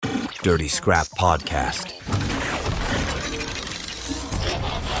Dirty Scrap Podcast.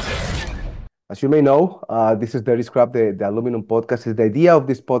 As you may know, this is Dirty Scrap, the aluminum podcast. The idea of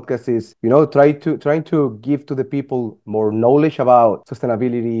this podcast is, trying to give to the people more knowledge about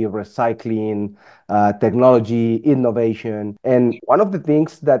sustainability, recycling, technology, innovation. And one of the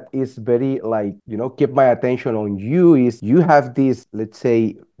things that is very keep my attention on you is you have this, let's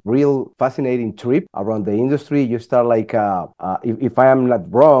say, real fascinating trip around the industry. You start if I am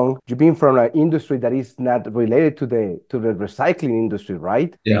not wrong, you've been from an industry that is not related to the recycling industry,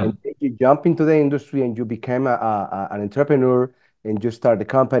 right? Yeah. And then you jump into the industry and you became an entrepreneur and you start the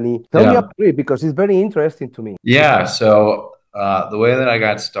company. Tell me Yeah. about it because it's very interesting to me. Yeah. So the way that I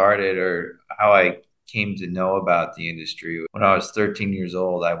got started or how I came to know about the industry, when I was 13 years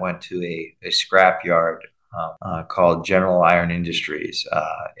old, I went to a scrap yard called General Iron Industries.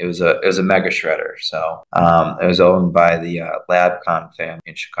 It was a mega shredder. So it was owned by the Labcon family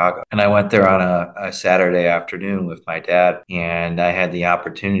in Chicago. And I went there on a Saturday afternoon with my dad, and I had the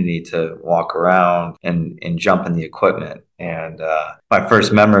opportunity to walk around and jump in the equipment. And my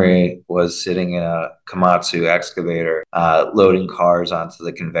first memory was sitting in a Komatsu excavator, loading cars onto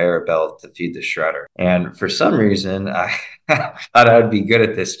the conveyor belt to feed the shredder. And for some reason, I thought I would be good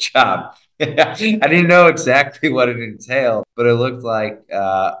at this job. I didn't know exactly what it entailed, but it looked like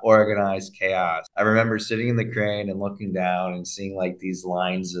organized chaos. I remember sitting in the crane and looking down and seeing like these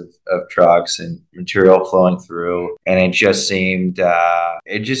lines of trucks and material flowing through, and it just seemed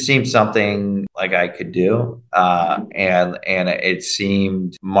something like I could do, and it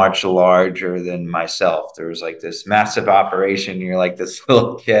seemed much larger than myself. There was like this massive operation. You're like this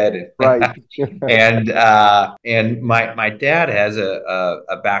little kid, Right. and my dad has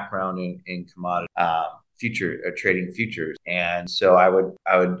a background in commodity trading futures, and so I would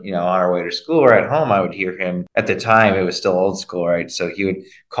on our way to school or at home, I would hear him. At the time it was still old school, right? So he would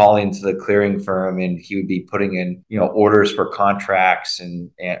call into the clearing firm and he would be putting in orders for contracts,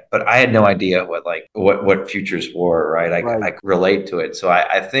 and but I had no idea what futures were, right? I could relate to it. So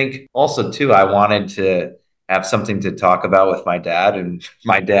I think also too I wanted to have something to talk about with my dad. And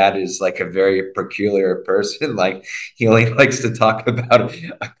my dad is like a very peculiar person. Like he only likes to talk about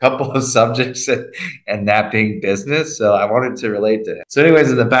a couple of subjects and that being business. So I wanted to relate to him. So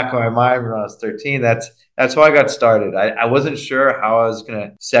anyways, in the back of my mind when I was 13, that's how I got started. I wasn't sure how I was going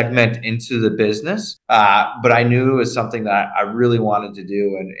to segment into the business, but I knew it was something that I really wanted to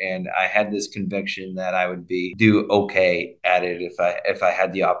do, and I had this conviction that I would do okay at it if I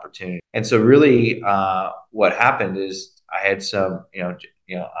had the opportunity. And so really, what happened is I had some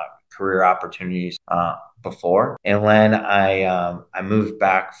career opportunities before, and when I moved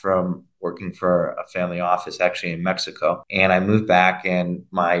back from working for a family office actually in Mexico. And I moved back, and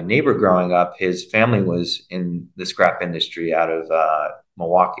my neighbor growing up, his family was in the scrap industry out of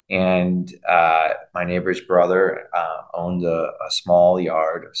Milwaukee. And my neighbor's brother owned a small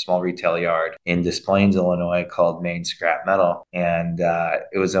retail yard in Des Plaines, Illinois called Main Scrap Metal. And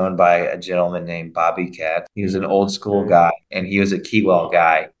it was owned by a gentleman named Bobby Cat. He was an old school guy, and he was a Keywell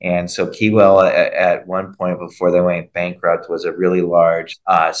guy. And so Keywell at one point before they went bankrupt was a really large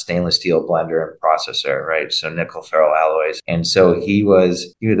stainless steel blender and processor, right? So nickel ferro alloys. And so he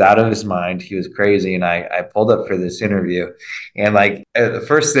was out of his mind. He was crazy. And I pulled up for this interview, and the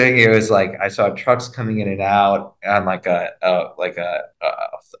first thing, it was like I saw trucks coming in and out on like a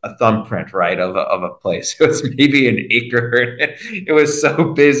thumbprint, right, of a place. It was maybe an acre. It was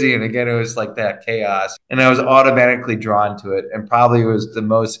so busy, and again, it was like that chaos. And I was automatically drawn to it, and probably was the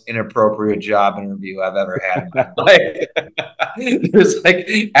most inappropriate job interview I've ever had in my life. There's like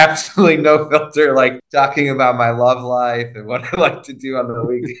absolutely no filter, like talking about my love life and what I like to do on the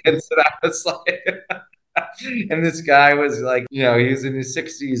weekends. And I was like. And this guy was like, he was in his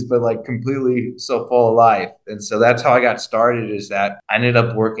 60s, but like completely so full of life. And so that's how I got started, is that I ended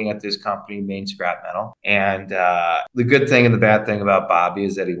up working at this company, Main Scrap Metal. And the good thing and the bad thing about Bobby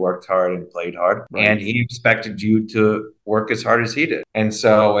is that he worked hard and played hard. Right. And he expected you to work as hard as he did. And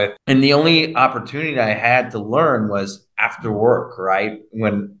so and the only opportunity I had to learn was after work, right?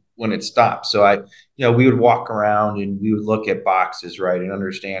 When it stopped. So we would walk around and we would look at boxes, right? And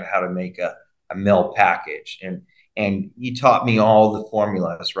understand how to make a mill package. And he taught me all the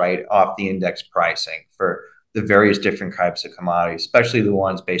formulas, right, off the index pricing for the various different types of commodities, especially the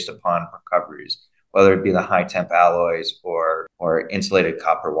ones based upon recoveries, whether it be the high temp alloys or insulated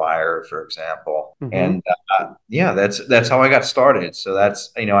copper wire, for example. Mm-hmm. And that's how I got started. So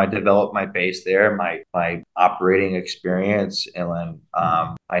that's, I developed my base there, my operating experience, and then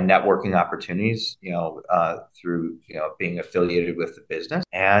my networking opportunities, through, being affiliated with the business.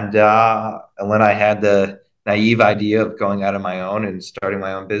 And when I had the naive idea of going out on my own and starting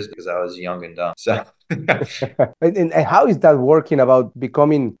my own business because I was young and dumb. So And how is that working about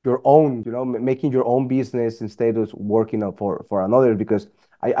becoming your own, making your own business instead of working for another? Because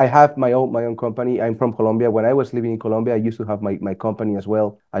I have my own company. I'm from Colombia. When I was living in Colombia, I used to have my company as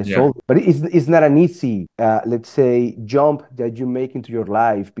well. I yeah. sold, but it's not an easy, let's say, jump that you make into your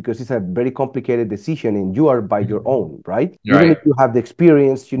life because it's a very complicated decision and you are by your own, right? Even if Right. you have the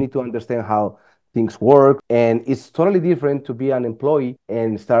experience, you need to understand how things work. And it's totally different to be an employee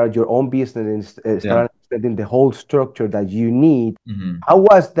and start your own business and Yeah. start understanding the whole structure that you need. Mhm. How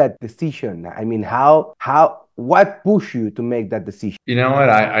was that decision? I mean, what pushed you to make that decision? You know what?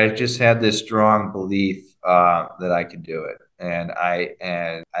 I just had this strong belief that I could do it. And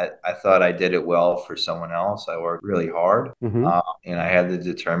I thought I did it well for someone else. I worked really hard, Hmm. and I had the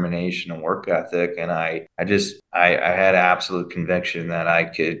determination and work ethic, and I had absolute conviction that I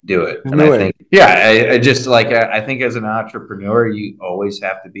could do it. Just And I knew it. think, yeah, I just like I think as an entrepreneur, you always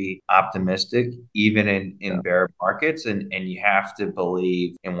have to be optimistic, even in Yeah, bear markets, and you have to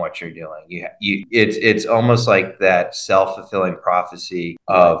believe in what you're doing. It's almost like that self-fulfilling prophecy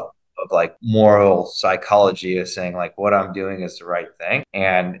right. of like moral psychology is saying like what I'm doing is the right thing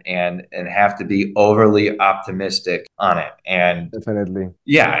and have to be overly optimistic on it. And Definitely.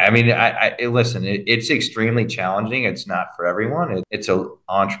 yeah, I mean, listen, it's extremely challenging. It's not for everyone.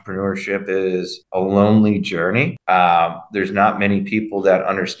 Entrepreneurship is a lonely journey. There's not many people that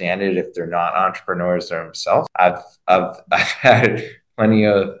understand it if they're not entrepreneurs themselves. I've had plenty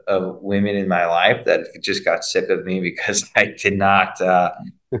of women in my life that just got sick of me because I did not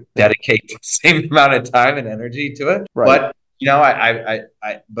dedicate the same amount of time and energy to it. Right. But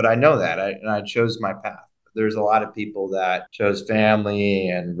but I know that, and I chose my path. There's a lot of people that chose family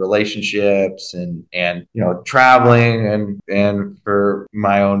and relationships and traveling and for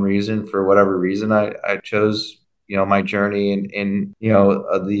my own reason, for whatever reason, I chose my journey in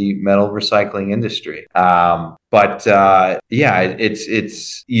the metal recycling industry. But yeah,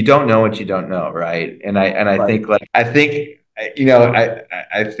 it's you don't know what you don't know, right? And I Right. think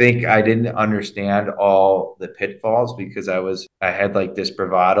I think I didn't understand all the pitfalls because I had like this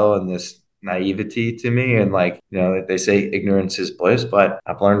bravado and this naivety to me, and like they say ignorance is bliss, but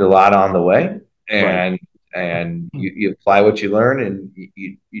I've learned a lot on the way, Right. and you apply what you learn and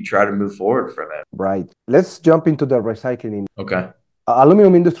you try to move forward from it. Right. Let's jump into the recycling. Okay.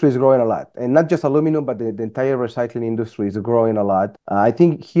 Aluminum industry is growing a lot, and not just aluminum, but the entire recycling industry is growing a lot. I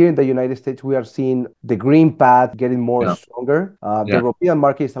think here in the United States, we are seeing the green path getting more Yeah. stronger. The Yeah. European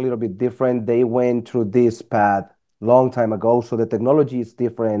market is a little bit different. They went through this path long time ago, so the technology is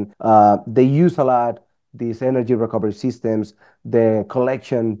different. They use a lot these energy recovery systems. The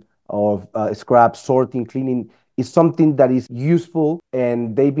collection of scrap, sorting, cleaning is something that is useful,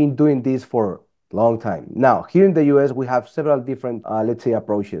 and they've been doing this for long time. Now, here in the US, we have several different, let's say,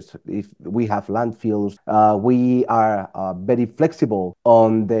 approaches. If we have landfills, we are very flexible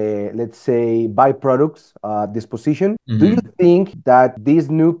on the, let's say, byproducts disposition. Do you Hmm. think that this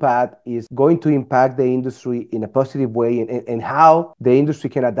new path is going to impact the industry in a positive way, and how the industry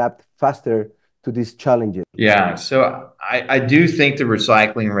can adapt faster to these challenges? Yeah, so I do think the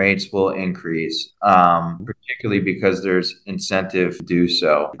recycling rates will increase, particularly because there's incentive to do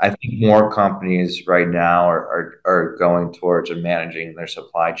so. I think more companies right now are going towards and managing their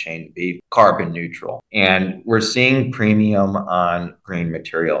supply chain to be carbon neutral. And we're seeing premium on green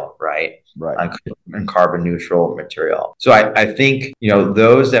material, right? Right. On carbon neutral material. So I think,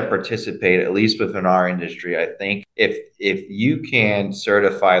 those that participate, at least within our industry, I think if you can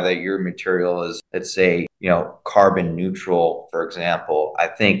certify that your material is, let's say, carbon neutral, for example, I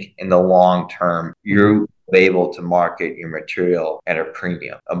think in the long term, Mhm. you're able to market your material at a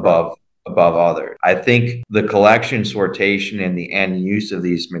premium Right. above others. I think the collection, sortation, and the end use of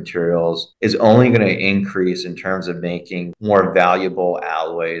these materials is only going to increase in terms of making more valuable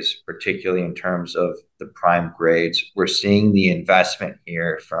alloys, particularly in terms of the prime grades. We're seeing the investment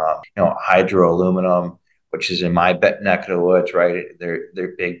here from hydro aluminum, which is in my neck of the woods, right?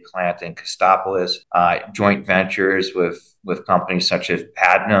 Their big plant in Costopolis, joint ventures with companies such as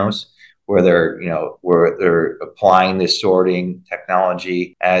Padnos, where they're applying this sorting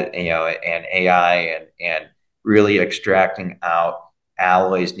technology and AI and really extracting out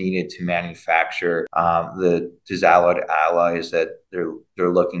alloys needed to manufacture the disalloyed alloys that they're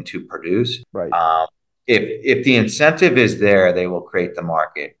looking to produce. Right. If the incentive is there, they will create the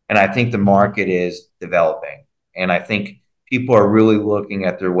market, and I think the market is developing, and I think people are really looking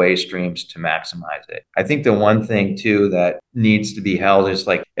at their waste streams to maximize it. I think the one thing too that needs to be held is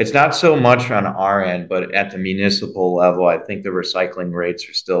like it's not so much on our end, but at the municipal level, I think the recycling rates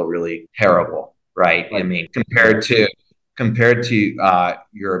are still really terrible, right? I Right. mean, compared to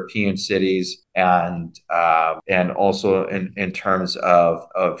European cities, and also in terms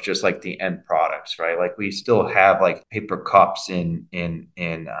of just like the end products, right? Like we still have like paper cups in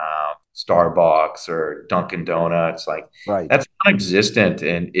Starbucks or Dunkin' Donuts, like Right. that's non-existent.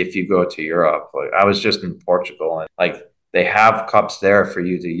 And if you go to Europe, like I was just in Portugal, and like they have cups there for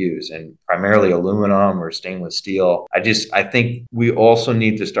you to use, and primarily aluminum or stainless steel. I think we also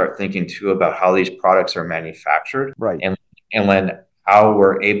need to start thinking too about how these products are manufactured, Right. and then how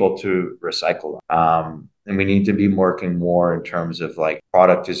we're able to recycle them. And we need to be working more in terms of like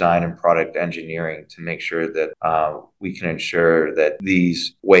product design and product engineering to make sure that we can ensure that these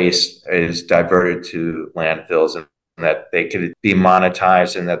waste is diverted to landfills, and that they could be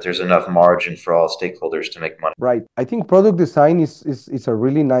monetized, and that there's enough margin for all stakeholders to make money. Right. I think product design is a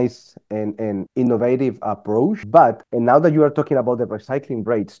really nice and innovative approach. But, and now that you are talking about the recycling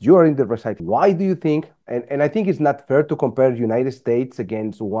rates, you are in the recycling. Why do you think, and I think it's not fair to compare United States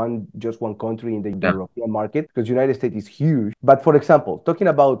against just one country in the Yeah. European market, because United States is huge. But for example, talking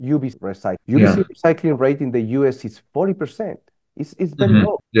about UBC recycling, Yeah. UBC recycling rate in the US is 40%. It's very Mhm.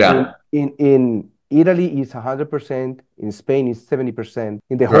 low. Yeah. In Italy is 100%, in Spain is 70%,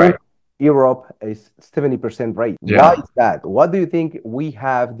 in the whole Right. Europe is 70% rate. Why Yeah. is that? What do you think we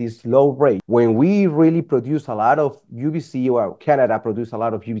have this low rate when we really produce a lot of UBC, or Canada produce a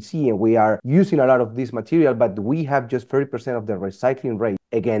lot of UBC, and we are using a lot of this material, but we have just 30% of the recycling rate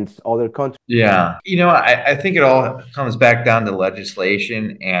against other countries? Yeah. I think it all comes back down to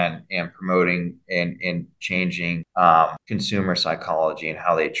legislation and promoting and changing consumer psychology and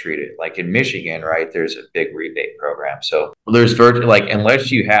how they treat it. Like in Michigan, right, there's a big rebate program. So there's like,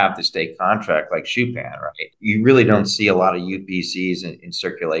 unless you have the state contract like Chupan, right, you really don't see a lot of UPCs in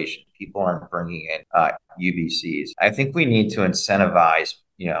circulation. People aren't bringing in UBCs. I think we need to incentivize,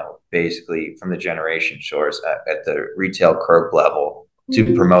 basically from the generation source at the retail curb level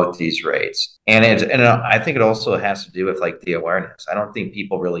to promote these rates. And I think it also has to do with like the awareness. I don't think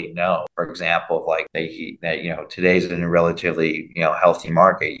people really know, for example, like that today's in a relatively, healthy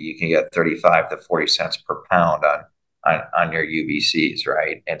market, you can get 35 to 40 cents per pound on your UBCs,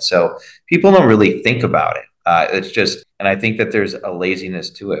 right? And so people don't really think about it. It's just, and I think that there's a laziness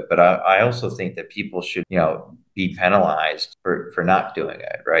to it, but I also think that people should, be penalized for not doing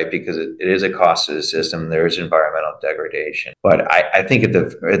it, right? Because it is a cost to the system. There is environmental degradation. But I think at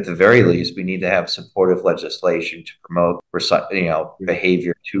the very least, we need to have supportive legislation to promote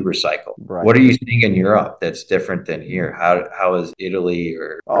behavior to recycle. Right. What are you seeing in Europe that's different than here? How is Italy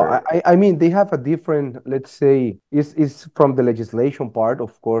I mean, they have a different, let's say, is from the legislation part.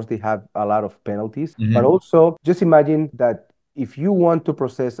 Of course, they have a lot of penalties, but Mhm. also just imagine that if you want to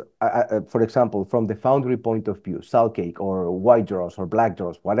process, for example, from the foundry point of view, salt cake or white dross or black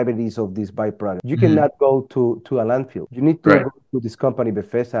dross, whatever it is of this byproduct, you Mhm. cannot go to a landfill. You need to Right. go to this company,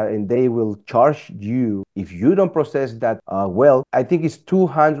 Bethesda, and they will charge you if you don't process that well. I think it's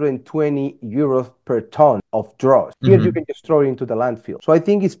 220 euros per ton of dross. Here you Mhm. can just throw it into the landfill. So I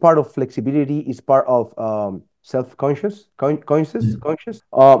think it's part of flexibility. It's part of self-conscious, conscious, Mhm. conscious.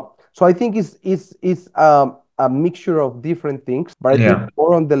 So I think it's a mixture of different things, but I think Yeah.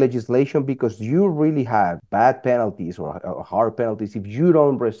 more on the legislation, because you really have bad penalties or hard penalties if you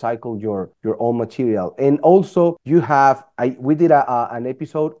don't recycle your own material. And also you have, we did an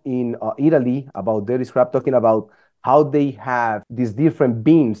episode in Italy about dirty scrap, talking about how they have these different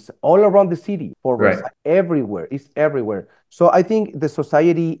bins all around the city for Right. everywhere. It's everywhere. So I think the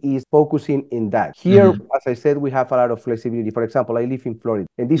society is focusing in that. Here, Mhm. as I said, we have a lot of flexibility. For example, I live in Florida,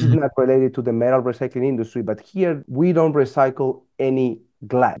 and this is Mhm. not related to the metal recycling industry, but here we don't recycle any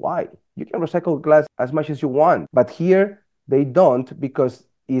glass. Why? You can recycle glass as much as you want, but here they don't, because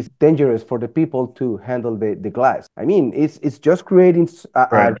it's dangerous for the people to handle the glass. I mean, it's just creating a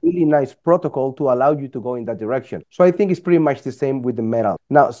Right. really nice protocol to allow you to go in that direction. So I think it's pretty much the same with the metal.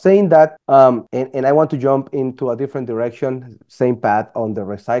 Now, saying that, and I want to jump into a different direction, same path on the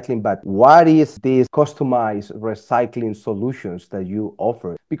recycling, but what is this customized recycling solutions that you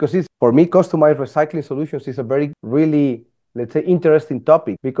offer? Because it's, for me, customized recycling solutions is a very, really, let's say, interesting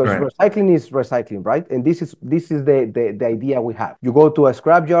topic, because Right. recycling is recycling, right? And this is the idea we have. You go to a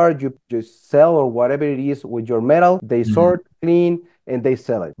scrapyard, you just sell or whatever it is with your metal, they Mhm. sort, clean, and they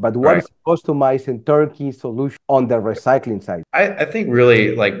sell it. But what Right. is customized and turnkey solution on the recycling side? I think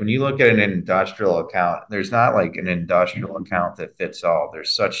really, like when you look at an industrial account, there's not like an industrial account that fits all.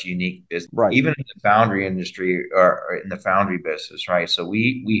 There's such unique business, Right. even in the foundry industry or in the foundry business, right? So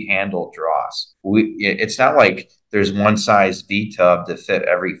we handle dross. It's not like there's one size V tub to fit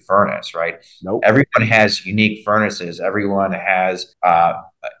every furnace, right? Nope. Everyone has unique furnaces. Everyone has a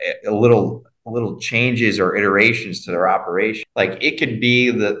little little changes or iterations to their operation. Like it could be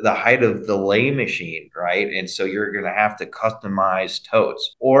the height of the lay machine, right? And so you're going to have to customize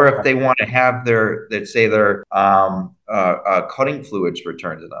totes. Or if they want to have their, let's say their cutting fluids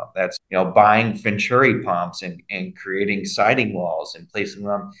returned to them, that's, buying Venturi pumps and creating siding walls and placing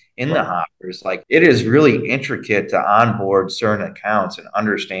them in the hoppers. Like it is really intricate to onboard certain accounts and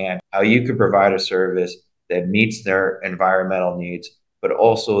understand how you could provide a service that meets their environmental needs, but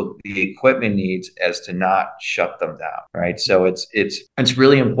also the equipment needs as to not shut them down, right? So it's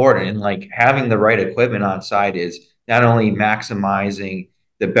really important. And like having the right equipment on site is not only maximizing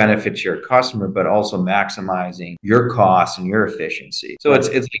the benefit to your customer, but also maximizing your costs and your efficiency. So it's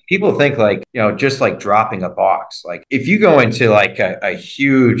like people think like, just like dropping a box. Like if you go into like a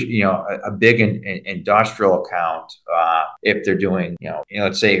huge, a big industrial account, if they're doing,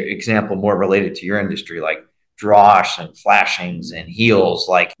 let's say example more related to your industry, like drosh and flashings and heels,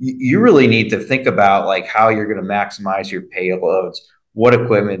 like you really need to think about like how you're going to maximize your payloads, what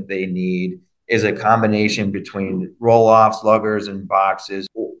equipment they need. Is a combination between roll-offs, luggers, and boxes.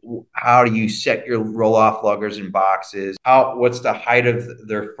 How do you set your roll-off luggers and boxes? What's the height of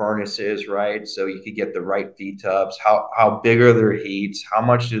their furnaces, right? So you could get the right V-tubs. How big are their heats? How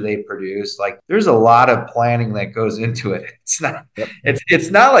much do they produce? Like there's a lot of planning that goes into it.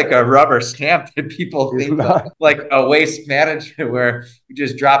 It's not like a rubber stamp that people think of, like a waste management where you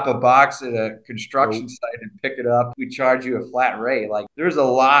just drop a box at a construction site and pick it up. We charge you a flat rate. Like there's a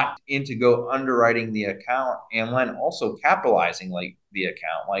lot into go underwriting the account and then also capitalizing like the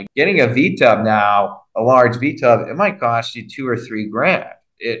account. Like getting a V-tub now, a large V-tub, it might cost you $2 or $3 grand.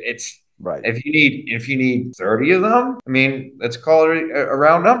 It's right. If you need 30 of them, I mean, let's call it a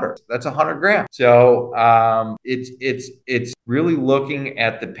round number. That's $100 grand. So it's really looking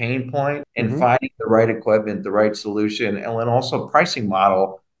at the pain point and finding the right equipment, the right solution, and then also pricing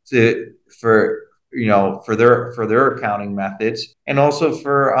model for their accounting methods, and also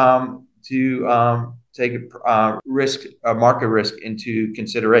for to take market risk into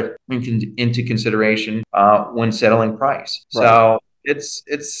consideration when settling price. Right. So it's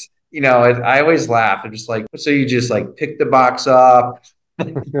I always laugh. I'm just like, so you just like pick the box up.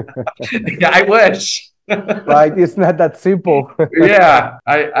 I wish. Right, it's not that simple. Yeah,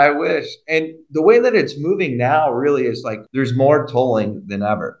 I wish. And the way that it's moving now really is like there's more tolling than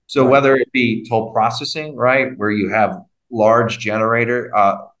ever. So whether it be toll processing, right, where you have large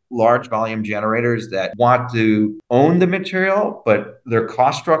volume generators that want to own the material, but their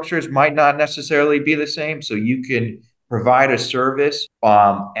cost structures might not necessarily be the same. So you can provide a service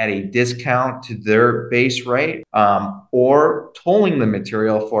at a discount to their base rate, or tolling the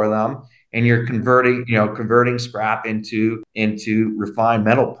material for them, and you're converting scrap into refined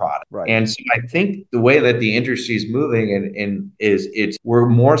metal product. Right. And so I think the way that the industry is moving we're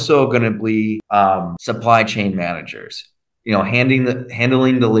more so going to be supply chain managers,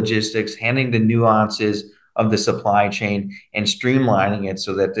 handling the logistics, handling the nuances of the supply chain and streamlining it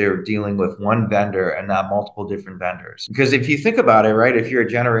so that they're dealing with one vendor and not multiple different vendors. Because if you think about it, right, if you're a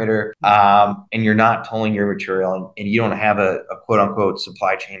generator and you're not tolling your material and you don't have a quote unquote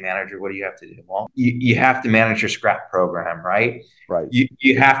supply chain manager, what do you have to do? Well, you have to manage your scrap program, right? Right.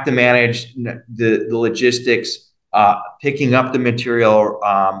 You have to manage the logistics, picking up the material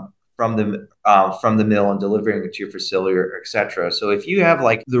from the mill and delivering it to your facility, or et cetera. So if you have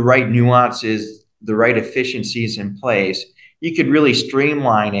like the right nuances, the right efficiencies in place, you could really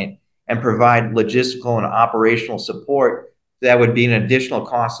streamline it and provide logistical and operational support that would be an additional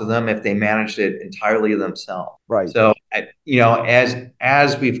cost to them if they managed it entirely themselves. Right. So,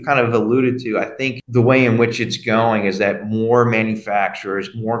 as we've kind of alluded to, I think the way in which it's going is that more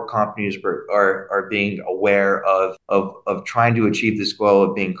manufacturers, more companies are being aware of trying to achieve this goal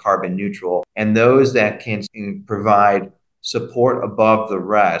of being carbon neutral, and those that can provide support above the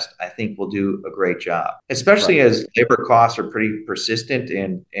rest, I think will do a great job, especially as labor costs are pretty persistent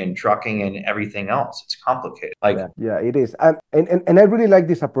in trucking and everything else. It's complicated. Yeah, it is. And I really like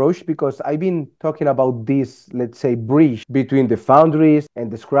this approach because I've been talking about this, let's say, bridge between the foundries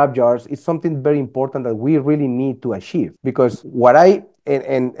and the scrap yards. It's something very important that we really need to achieve, because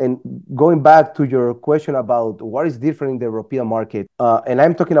and going back to your question about what is different in the European market, and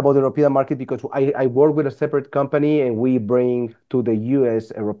I'm talking about the European market because I work with a separate company and we bring to the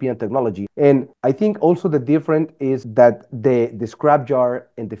US European technology. And I think also the difference is that the scrap yard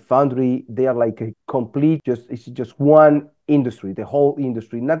and the foundry, they are like a complete, it's just one industry, the whole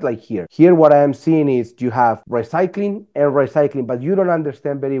industry, not like here. Here, what I am seeing is you have recycling and recycling, but you don't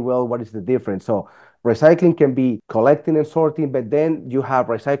understand very well what is the difference. So recycling can be collecting and sorting, but then you have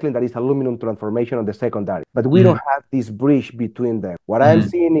recycling that is aluminum transformation on the secondary. But we don't have this bridge between them. What I'm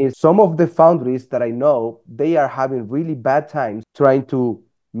seeing is some of the foundries that I know, they are having really bad times trying to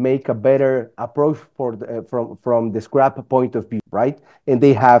make a better approach for from the scrap point of view, right? And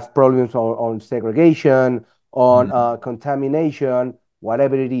they have problems on segregation, on contamination,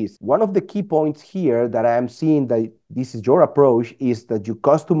 whatever it is. One of the key points here that I am seeing that this is your approach is that you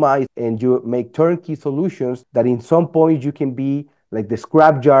customize and you make turnkey solutions that in some point you can be like the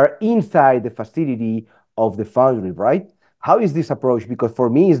scrap jar inside the facility of the foundry, right? How is this approach? Because for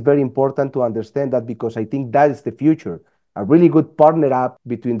me, it's very important to understand that because I think that is the future. A really good partner up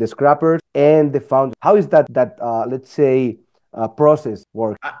between the scrappers and the foundry. How is that let's say process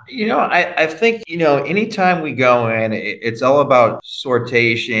work? I think, anytime we go in, it's all about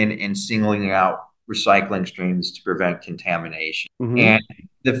sortation and singling out recycling streams to prevent contamination. And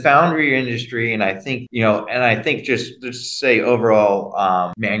the foundry industry, and I think, just to say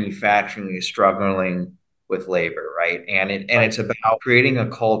overall, manufacturing is struggling with labor, right? And it's about creating a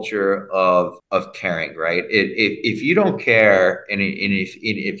culture of caring, right? If you don't care and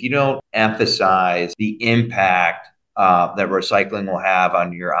if you don't emphasize the impact that recycling will have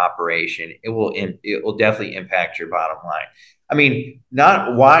on your operation, it will definitely impact your bottom line. I mean,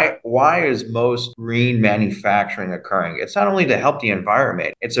 not why is most green manufacturing occurring? It's not only to help the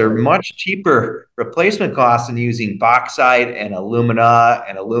environment, it's a much cheaper replacement cost than using bauxite and alumina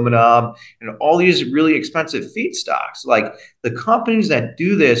and aluminum and all these really expensive feedstocks. Like the companies that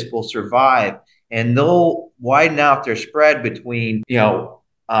do this will survive and they'll widen out their spread between,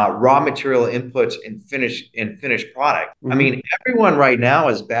 raw material inputs and finished product. I mean, everyone right now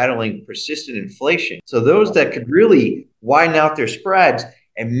is battling persistent inflation. So those that could really widen out their spreads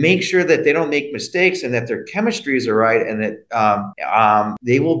and make sure that they don't make mistakes and that their chemistries are right and that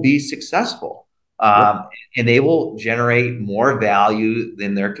they will be successful. And they will generate more value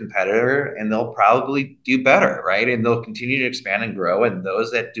than their competitor, and they'll probably do better, right? And they'll continue to expand and grow. And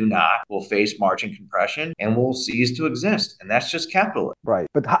those that do not will face margin compression and will cease to exist. And that's just capitalism. Right.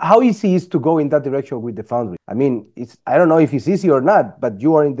 But how easy is to go in that direction with the foundry? I mean, I don't know if it's easy or not, but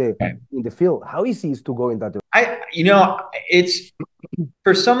you are in the field. How easy is to go in that direction? It's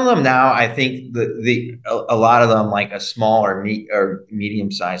for some of them now, I think a lot of them, like a small or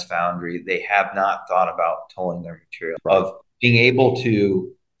medium-sized foundry, they have not thought about tolling their material, of being able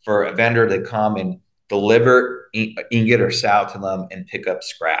for a vendor to come and deliver ingot or sow to them and pick up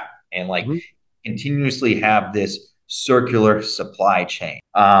scrap and continuously have this circular supply chain,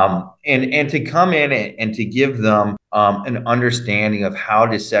 and to come in and to give them an understanding of how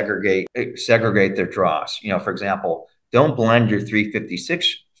to segregate their dross. For example, don't blend your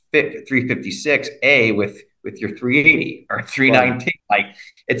 356A with your 380 or 319. Like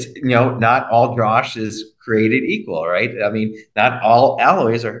it's, not all dross is created equal, right? I mean, not all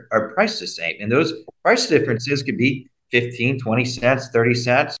alloys are priced the same. And those price differences could be 15, 20 cents, 30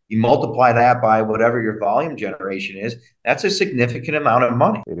 cents. You multiply that by whatever your volume generation is, that's a significant amount of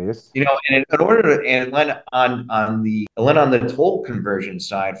money. It is. And in order to, and then on the toll conversion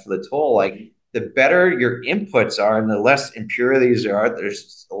side for the toll, like the better your inputs are and the less impurities there are,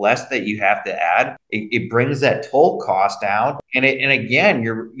 there's less that you have to add. It brings that toll cost down. And again,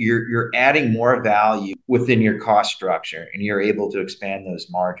 you're adding more value within your cost structure and you're able to expand those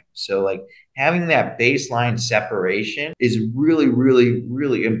margins. So like having that baseline separation is really, really,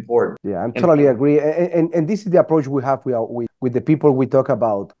 really important. Yeah, I'm totally agree. And this is the approach we have with the people we talk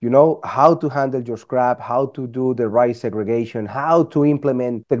about, how to handle your scrap, how to do the right segregation, how to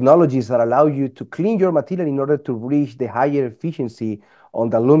implement technologies that allow you to clean your material in order to reach the higher efficiency on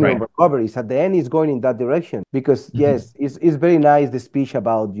the aluminum recoveries. At the end, it's going in that direction because yes, it's very nice, the speech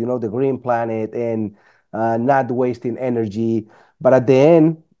about, the green planet and not wasting energy. But at the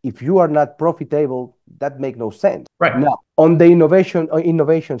end, if you are not profitable, that makes no sense. Right. Now, on the innovation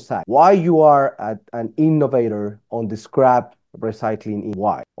side, why you are an innovator on the scrap recycling?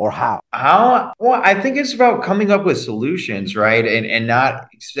 Why or how? Well, I think it's about coming up with solutions, right? And not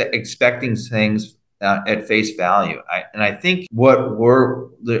expecting things at face value. I think what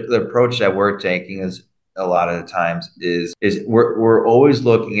the approach that we're taking is a lot of the times is we're always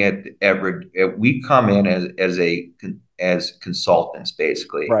looking at we come in as consultants,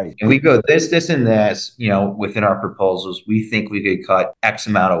 basically. Right. And we go this, and this, within our proposals, we think we could cut X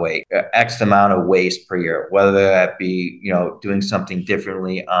amount of weight, X amount of waste per year, whether that be, doing something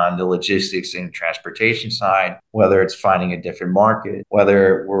differently on the logistics and transportation side, whether it's finding a different market,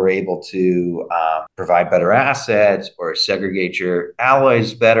 whether we're able to provide better assets or segregate your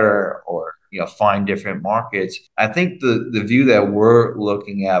alloys better, or find different markets. I think the view that we're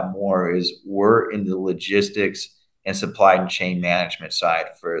looking at more is we're in the logistics and supply chain management side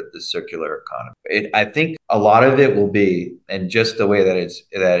for the circular economy. I think a lot of it will be, and just the way that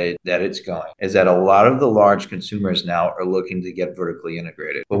it's going, is that a lot of the large consumers now are looking to get vertically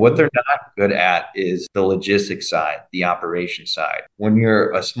integrated. But what they're not good at is the logistics side, the operation side. When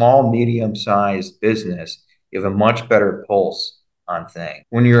you're a small, medium-sized business, you have a much better pulse on things.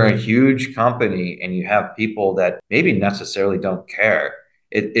 When you're a huge company and you have people that maybe necessarily don't care,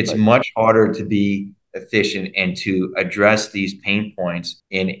 it's much harder to be efficient and to address these pain points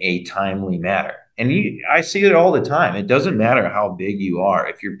in a timely manner. And I see it all the time. It doesn't matter how big you are.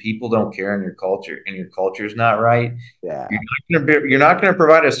 If your people don't care in your culture and your culture is not right, you're not going to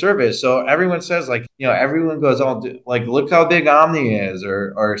provide a service. So everyone says, like, everyone goes, oh, like, look how big Omni is,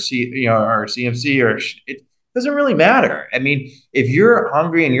 or CMC, or it doesn't really matter. I mean, if you're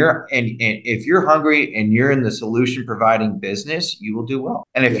hungry and if you're hungry and you're in the solution providing business, you will do well.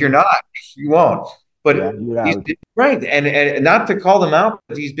 And if you're not, you won't. But right, and not to call them out,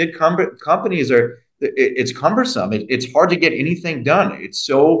 but these big companies it's cumbersome. It's hard to get anything done. It's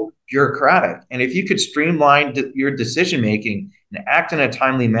so bureaucratic. And if you could streamline your decision making and act in a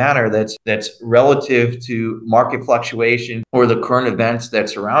timely manner that's relative to market fluctuation or the current events that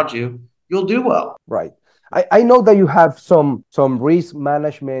surround you, you'll do well. Right. I know that you have some risk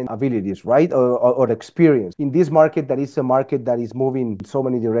management abilities, right, or experience in this market. That is a market that is moving in so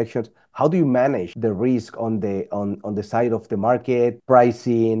many directions. How do you manage the risk on the side of the market,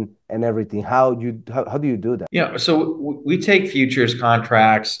 pricing, and everything? How do you do that? So we take futures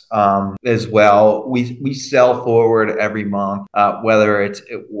contracts as well. We sell forward every month, whether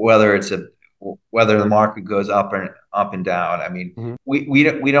the market goes up and down. I mean, we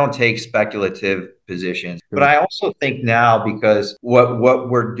don't take speculative positions. But I also think now, because what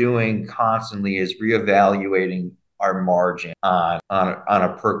we're doing constantly is reevaluating our margin on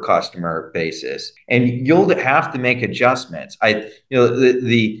a per customer basis, and you'll have to make adjustments. Making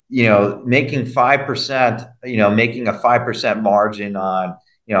 5%, making a 5% margin on,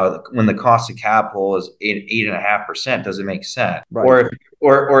 when the cost of capital is 8.5% doesn't make sense. Right.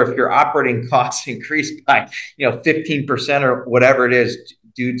 Or if your operating costs increase by 15% or whatever it is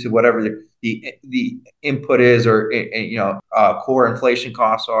due to whatever the input is, or core inflation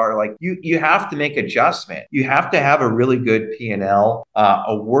costs are, like, you have to make adjustment. You have to have a really good P&L,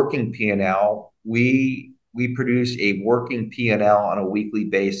 a working P&L. We produce a working P&L on a weekly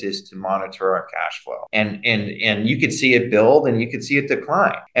basis to monitor our cash flow. And you could see it build and you could see it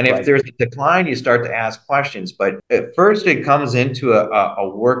decline. And if there's a decline, you start to ask questions. But at first, it comes into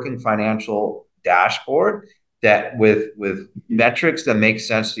a working financial dashboard that with metrics that make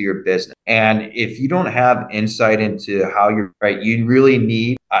sense to your business. And if you don't have insight into how you're right, you really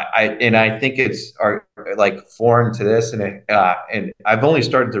need, I think it's like foreign to this, and I've only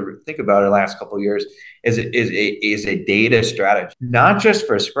started to think about it the last couple of years, is a data strategy, not just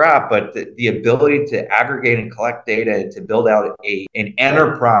for scrap, but the ability to aggregate and collect data and to build out an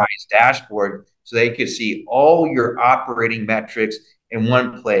enterprise dashboard so they could see all your operating metrics in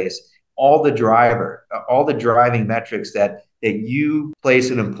one place, all the driving metrics that you place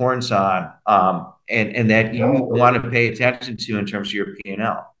an importance on, and that you want to pay attention to in terms of your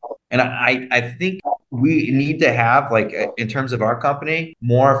P&L. And I think we need to have, like, in terms of our company,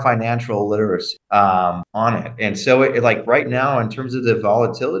 more financial literacy on it. And so like right now, in terms of the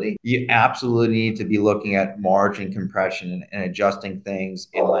volatility, you absolutely need to be looking at margin compression and adjusting things,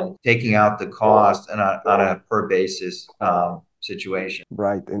 and then taking out the cost on a per basis situation.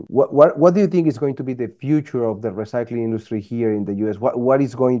 Right. And what do you think is going to be the future of the recycling industry here in the US? What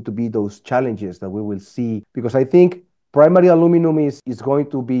is going to be those challenges that we will see? Because I think primary aluminum is going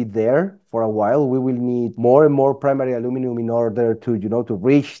to be there for a while. We will need more and more primary aluminum in order to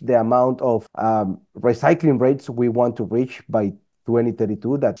reach the amount of recycling rates we want to reach by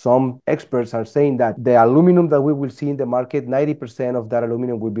 2032. That some experts are saying that the aluminum that we will see in the market, 90% of that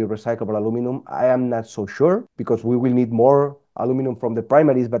aluminum will be recyclable aluminum. I am not so sure, because we will need more aluminum from the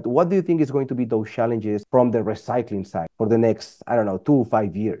primaries. But what do you think is going to be those challenges from the recycling side for the next, 2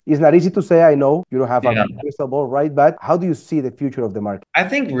 5 years? It's not easy to say, I know you don't have a crystal ball, right? But how do you see the future of the market? I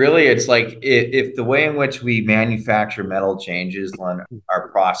think really it's like, if the way in which we manufacture metal changes, then our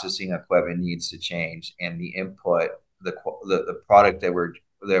processing equipment needs to change, and the input the product that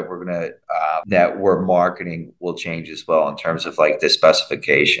we're marketing will change as well in terms of like the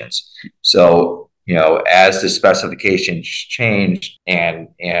specifications. So as the specifications change and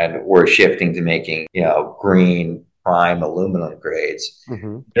we're shifting to making green prime aluminum grades,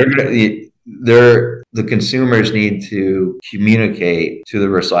 Mm-hmm. the consumers need to communicate to the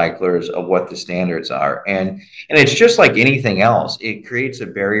recyclers of what the standards are, and it's just like anything else. It creates a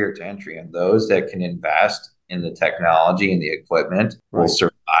barrier to entry, and those that can invest in the technology and the equipment will Right.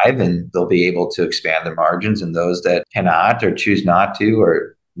 survive, and they'll be able to expand their margins. And those that cannot or choose not to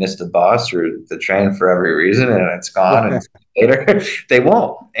or miss the bus or the train for every reason and it's gone and later they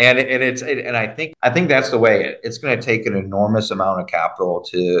won't. And I think that's the way it's going to take an enormous amount of capital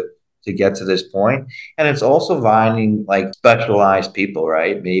to get to this point. And it's also finding like specialized people,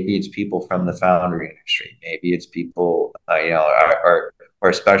 right? Maybe it's people from the foundry industry. Maybe it's people,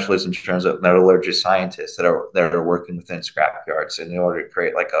 or specialists in terms of metallurgy scientists that are working within scrap yards in order to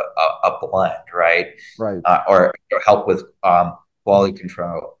create like a blend, right? Right. Or help with quality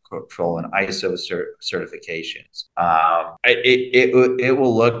control and ISO certifications. It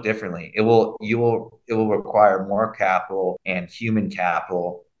will look differently. It will require more capital and human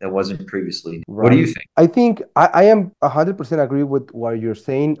capital that wasn't previously. Right. What do you think? I think I am 100% agree with what you're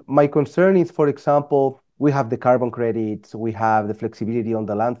saying. My concern is, for example, we have the carbon credits, we have the flexibility on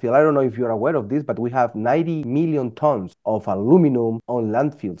the landfill. I don't know if you're aware of this, but we have 90 million tons of aluminum on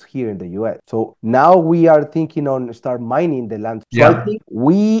landfills here in the US. So now we are thinking on start mining the land. So I think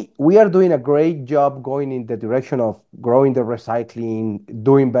we are doing a great job going in the direction of growing the recycling,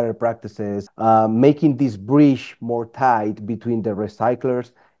 doing better practices, making this bridge more tight between the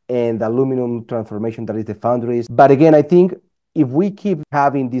recyclers and the aluminum transformation that is the foundries. But again, I think if we keep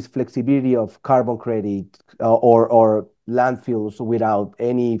having this flexibility of carbon credit or landfills without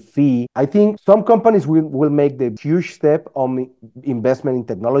any fee, I think some companies will make the huge step on investment in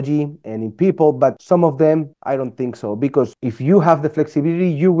technology and in people, but some of them, I don't think so. Because if you have the flexibility,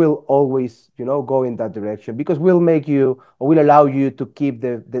 you will always, go in that direction because we'll allow you to keep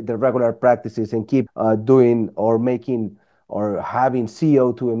the regular practices and keep doing or making or having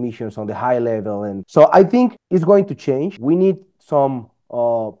CO2 emissions on the high level. And so I think it's going to change. We need some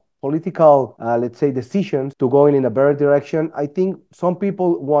political, let's say, decisions to go in a better direction. I think some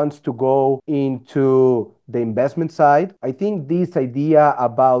people want to go into the investment side. I think this idea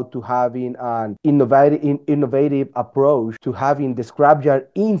about to having an innovative approach to having the scrapyard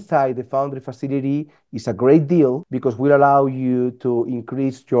inside the foundry facility is a great deal because will allow you to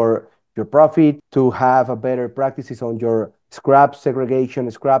increase your profit, to have a better practices on your scrap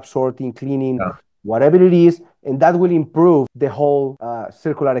segregation, scrap sorting, cleaning, whatever it is, and that will improve the whole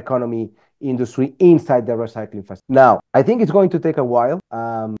circular economy industry inside the recycling facility. Now, I think it's going to take a while.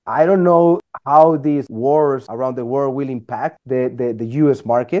 I don't know how these wars around the world will impact the US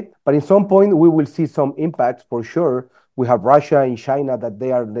market, but in some point we will see some impact for sure. We have Russia and China that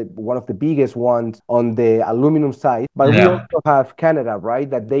they are one of the biggest ones on the aluminum side. But we also have Canada, right?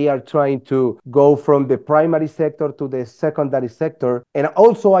 That they are trying to go from the primary sector to the secondary sector. And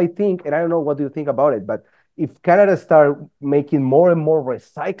also I think, and I don't know what do you think about it, but if Canada start making more and more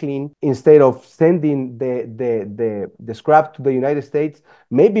recycling instead of sending the scrap to the United States,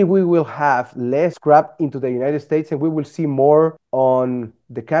 maybe we will have less scrap into the United States and we will see more on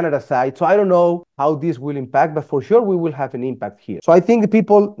the Canada side. So I don't know how this will impact, but for sure we will have an impact here. So I think the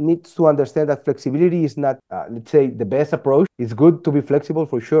people need to understand that flexibility is not, let's say, the best approach. It's good to be flexible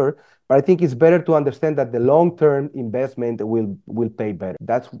for sure, but I think it's better to understand that the long-term investment will pay better.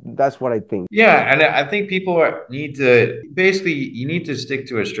 That's what I think. Yeah, and I think people need to basically you need to stick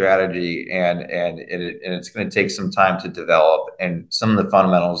to a strategy, and it's going to take some time to develop, and some of the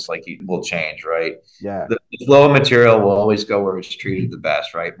fundamentals will change, right? Yeah. The flow of material will always go where it's treated the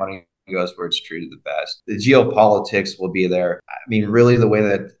best, right? Money goes where it's treated the best. The geopolitics will be there. I mean, really, the way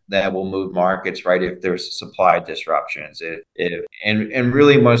that will move markets, right? If there's supply disruptions, and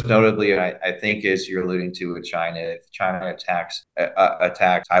really most notably, I think, as you're alluding to with China, if China attacks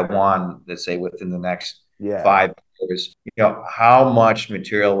Taiwan, let's say within the next 5 years, how much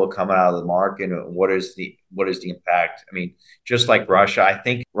material will come out of the market, and what is the impact? I mean, just like Russia, I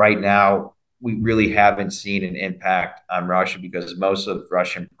think right now we really haven't seen an impact on Russia because most of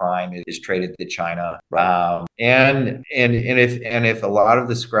Russian prime is traded to China. Right. And if a lot of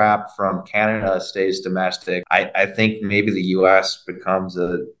the scrap from Canada stays domestic, I think maybe the U.S. becomes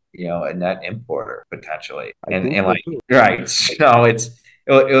a net importer potentially. Right. So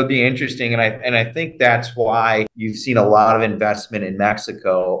it'll be interesting, and I think that's why you've seen a lot of investment in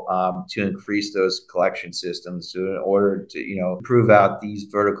Mexico to increase those collection systems in order to prove out these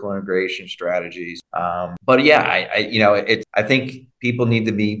vertical integration strategies. But yeah, I think people need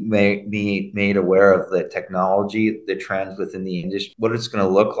to be made aware of the technology, the trends within the industry, what it's going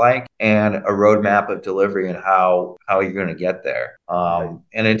to look like, and a roadmap of delivery and how you're going to get there. Right.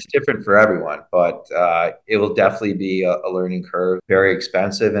 And it's different for everyone, but it will definitely be a learning curve, very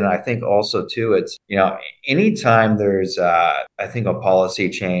expensive. And I think also too, it's anytime there's I think a policy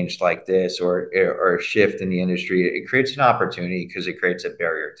change like this or a shift in the industry, it creates an opportunity because it creates a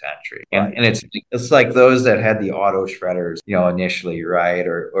barrier to entry. Right. And it's like those that had the auto shredders, initially, right,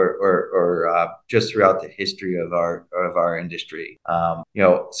 or just throughout the history of our industry.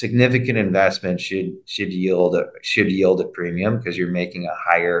 Significant investment should yield a premium because you're making a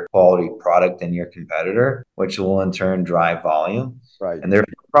higher quality product than your competitor, which will in turn drive volume Right. and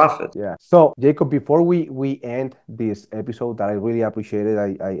therefore profit. Yeah. So Jacob, before we end this episode that I really appreciated,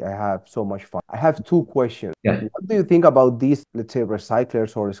 I have so much fun. I have two questions. Yeah. What do you think about these, let's say,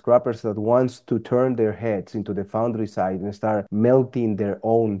 recyclers or scrappers that wants to turn their heads into the foundry side and start melting their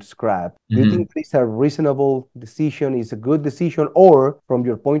own scrap? Do you think it's a reasonable decision, is a good decision, or from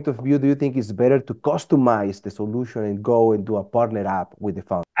your point of view, do you think it's better to customize the solution and go and do a partner app with the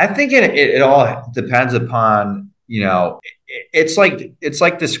foundry? I think it all depends upon, it's like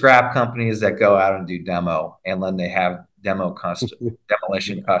the scrap companies that go out and do demo, and then they have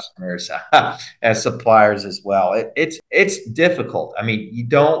demolition customers as suppliers as well. It's difficult. I mean, you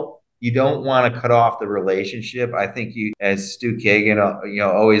don't want to cut off the relationship. I think as Stu Kagan,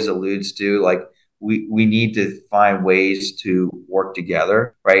 always alludes to, like, we need to find ways to work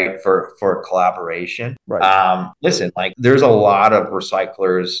together, right, for collaboration. Right. Listen, like, there's a lot of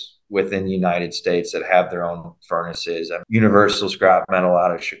recyclers within the United States that have their own furnaces. Universal Scrap Metal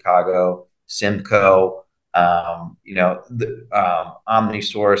out of Chicago, Simcoe,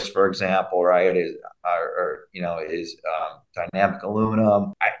 Omnisource, for example, right, is dynamic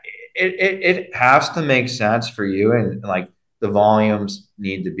aluminum. It has to make sense for you, and like the volumes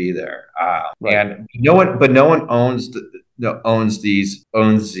need to be there. Right. And no one owns these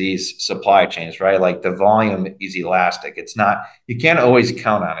supply chains, right? Like, the volume is elastic. It's not, you can't always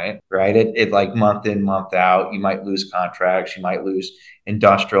count on it, right? It like month in, month out. You might lose contracts, you might lose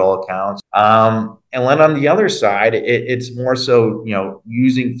industrial accounts. And then on the other side, it's more so,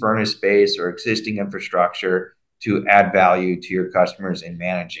 using furnace space or existing infrastructure to add value to your customers in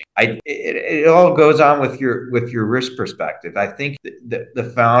managing. It all goes on with your risk perspective. I think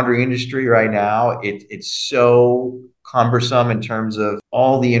the foundry industry right now, it's so cumbersome in terms of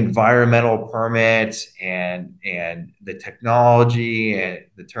all the environmental permits and the technology and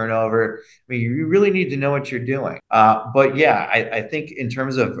the turnover. I mean, you really need to know what you're doing. But yeah, I think in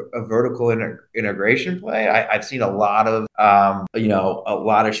terms of a vertical integration play, I've seen a lot of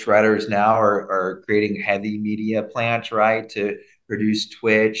shredders now are creating heavy media plants, right, to produce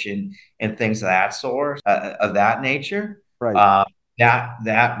Twitch and things of that sort, of that nature. Right.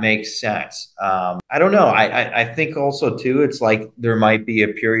 That makes sense. I don't know. I think also too, it's like there might be a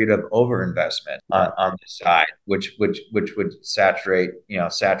period of overinvestment on the side, which would saturate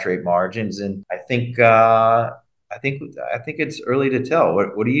margins. And I think it's early to tell.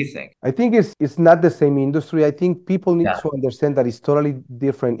 What do you think? I think it's not the same industry. I think people need Yeah. to understand that it's totally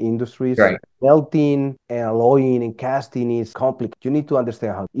different industries. Right. Melting and alloying and casting is complicated. You need to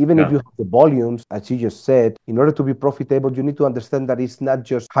understand how, even if Yeah. you have the volumes, as you just said, in order to be profitable, you need to understand that it's not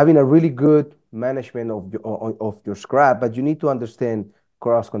just having a really good management of your scrap, but you need to understand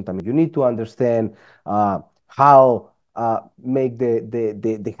cross contamination. You need to understand how make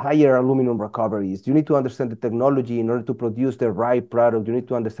the higher aluminum recoveries. You need to understand the technology in order to produce the right product. You need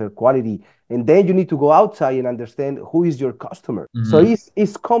to understand quality. And then you need to go outside and understand who is your customer. So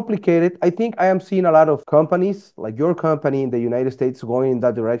it's complicated. I think I am seeing a lot of companies like your company in the United States going in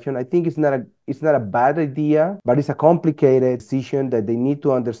that direction. I think it's not a bad idea, but it's a complicated decision that they need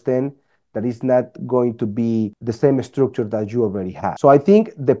to understand that is not going to be the same structure that you already have. So I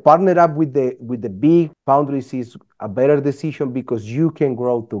think the partner up with the big foundries is a better decision because you can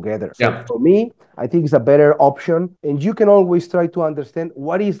grow together. So Yeah. for me, I think it's a better option. And you can always try to understand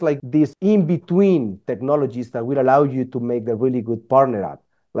what is like this in-between technologies that will allow you to make the really good partner up.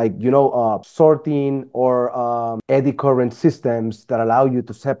 Like, sorting or eddy current systems that allow you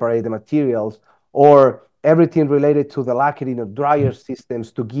to separate the materials, or everything related to the lacquering or dryer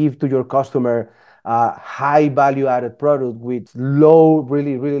systems to give to your customer high value added product with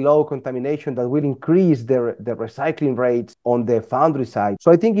really, really low contamination that will increase the recycling rates on the foundry side.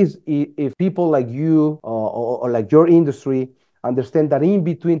 So I think if people like you or like your industry understand that in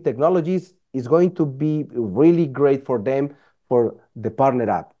between technologies is going to be really great for them for the partner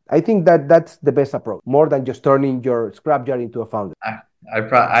app. I think that that's the best approach, more than just turning your scrapyard into a foundry.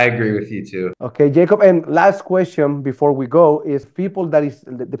 I agree with you too. Okay, Jacob. And last question before we go is people that is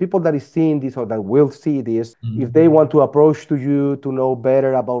the people that is seeing this or that will see this, if they want to approach to you to know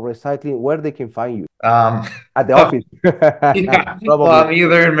better about recycling, where they can find you? At the office. Yeah. Well, Probably. I'm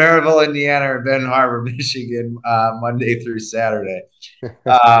either in Maryville, Indiana, or Benton Harbor, Michigan, Monday through Saturday.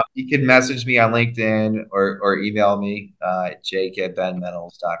 You can message me on LinkedIn or email me at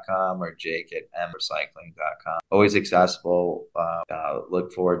jake@benmetals.com or jake@mrecycling.com. Always accessible.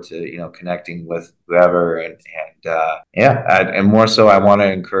 Look forward to connecting with whoever and more so, I want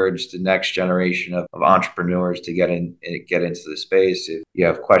to encourage the next generation of entrepreneurs to get into the space. If you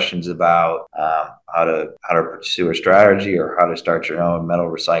have questions about how to pursue a strategy or how to start your own metal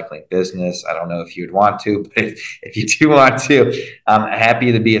recycling business, I don't know if you'd want to, but if you do want to, I'm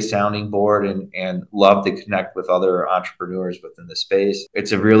happy to be a sounding board and love to connect with other entrepreneurs within the space.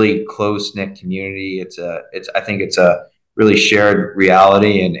 It's a really close knit community. I think it's a really shared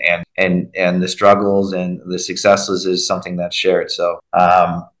reality, and the struggles and the successes is something that's shared. So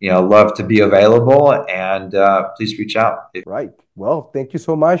love to be available, and please reach out. Right. Well, thank you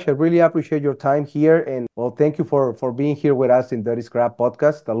so much. I really appreciate your time here. And well, thank you for being here with us in Dirty Scrap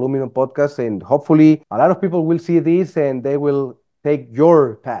Podcast, Aluminum Podcast. And hopefully a lot of people will see this and they will take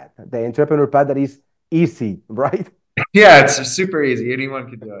your path, the entrepreneur path that is easy, right? Yeah, it's super easy. Anyone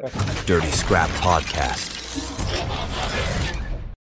can do it. Dirty Scrap Podcast.